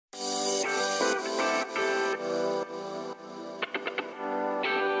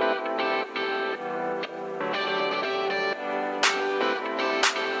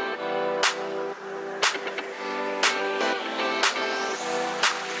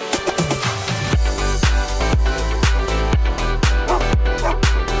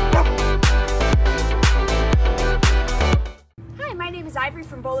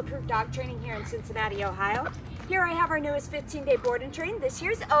Dog Training here in Cincinnati, Ohio. Here I have our newest 15-day board and train. This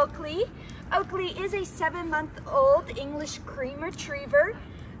here's Oakley. Oakley is a 7-month-old English cream retriever.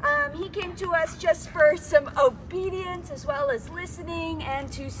 He came to us just for some obedience as well as listening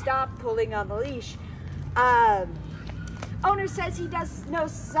and to stop pulling on the leash. Owner says he does know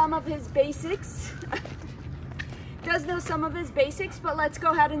some of his basics. But let's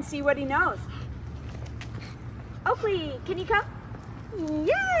go ahead and see what he knows. Oakley, can you come?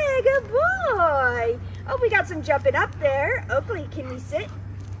 Yeah, good boy. Oh, we got some jumping up there. Oakley, can you sit?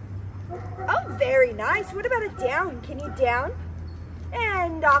 Oh, very nice. What about a down? Can you down?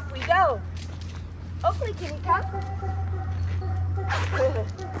 And off we go. Oakley, can you come?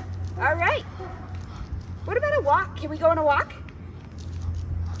 All right. What about a walk? Can we go on a walk?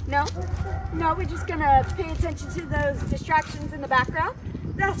 No? No, we're just gonna pay attention to those distractions in the background.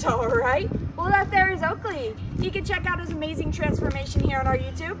 That's all right. Well, that there is Oakley. You can check out his amazing transformation here on our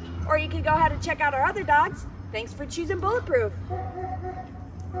YouTube, or you can go ahead and check out our other dogs. Thanks for choosing Bulletproof.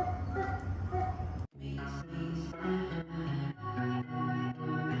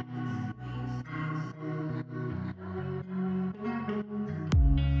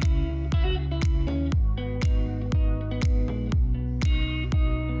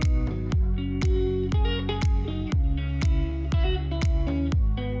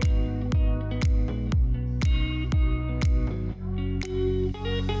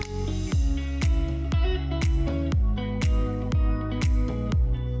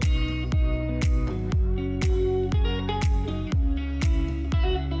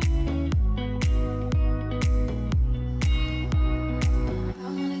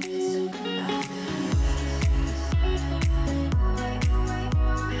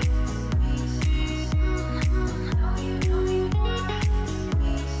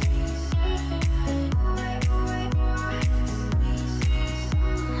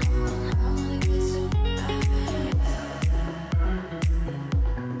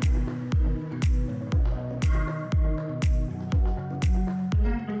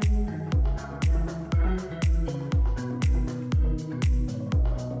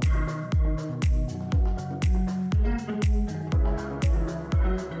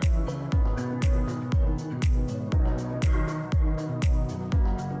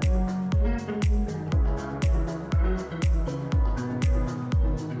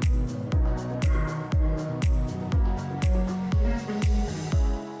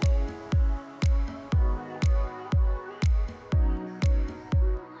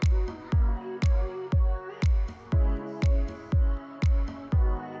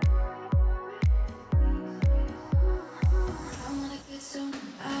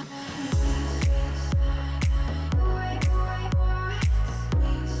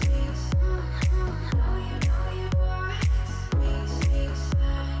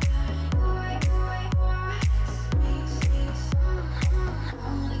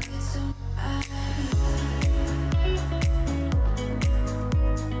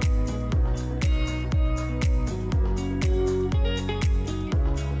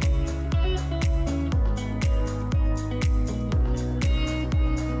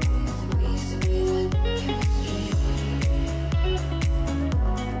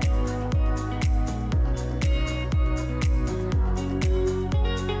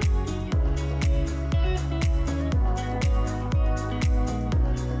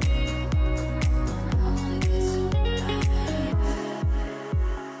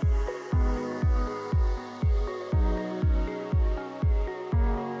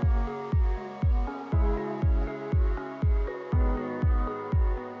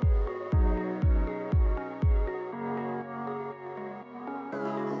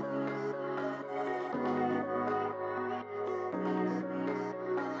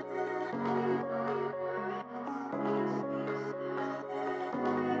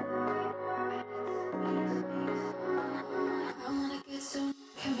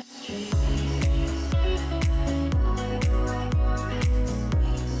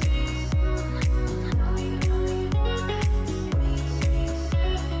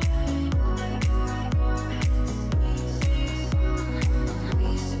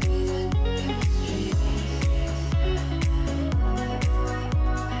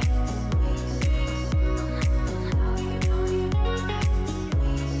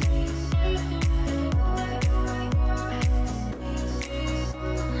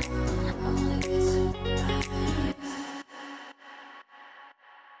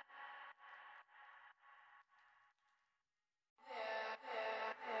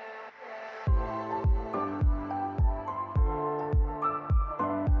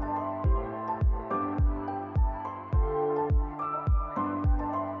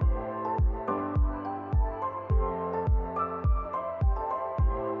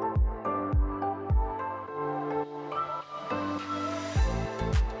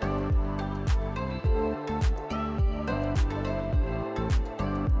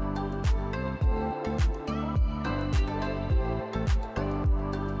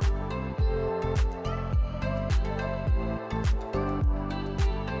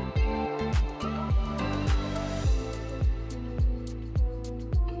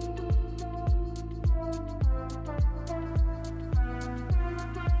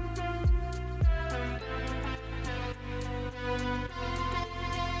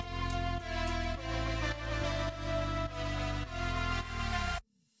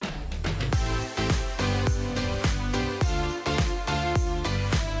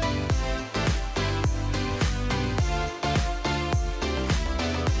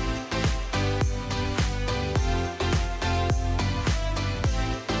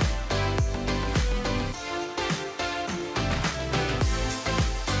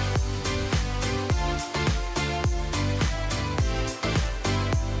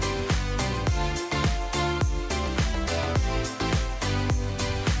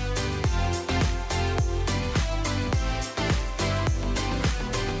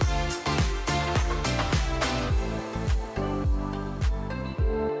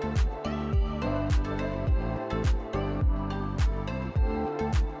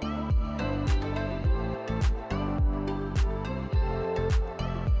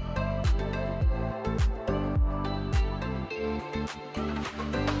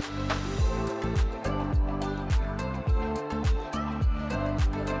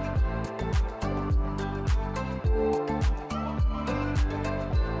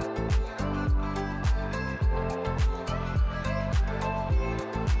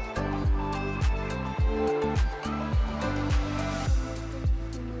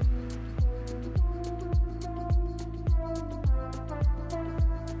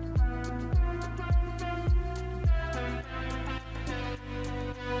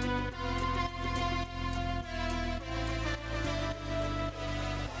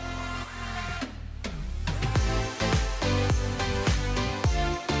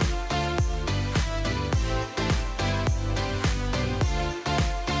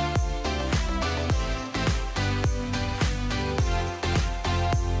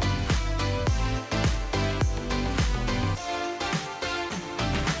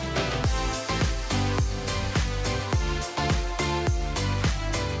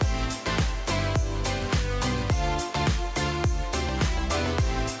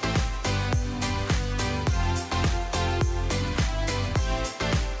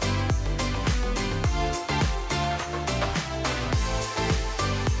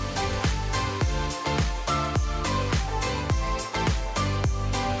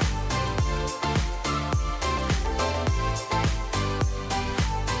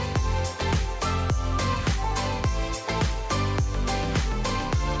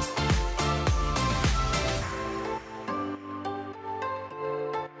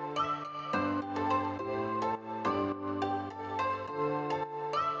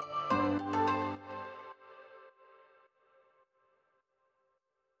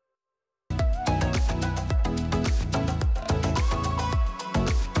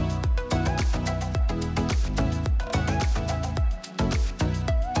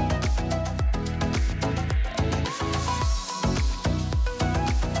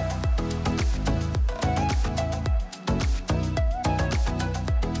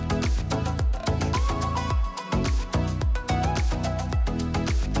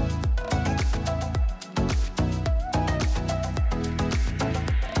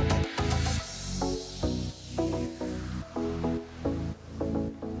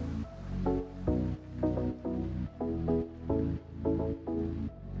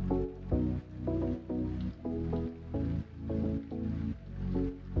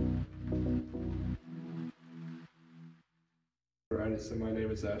 Alright, so my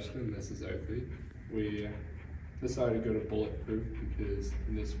name is Ashton and this is Oakley. We decided to go to Bulletproof because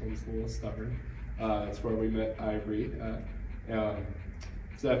this one's a little stubborn. That's where we met Ivory.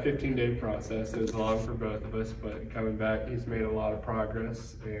 It's a 15-day process. It was long for both of us, but coming back, he's made a lot of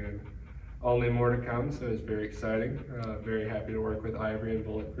progress and only more to come, so it's very exciting. Very happy to work with Ivory and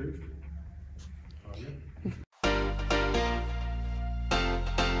Bulletproof.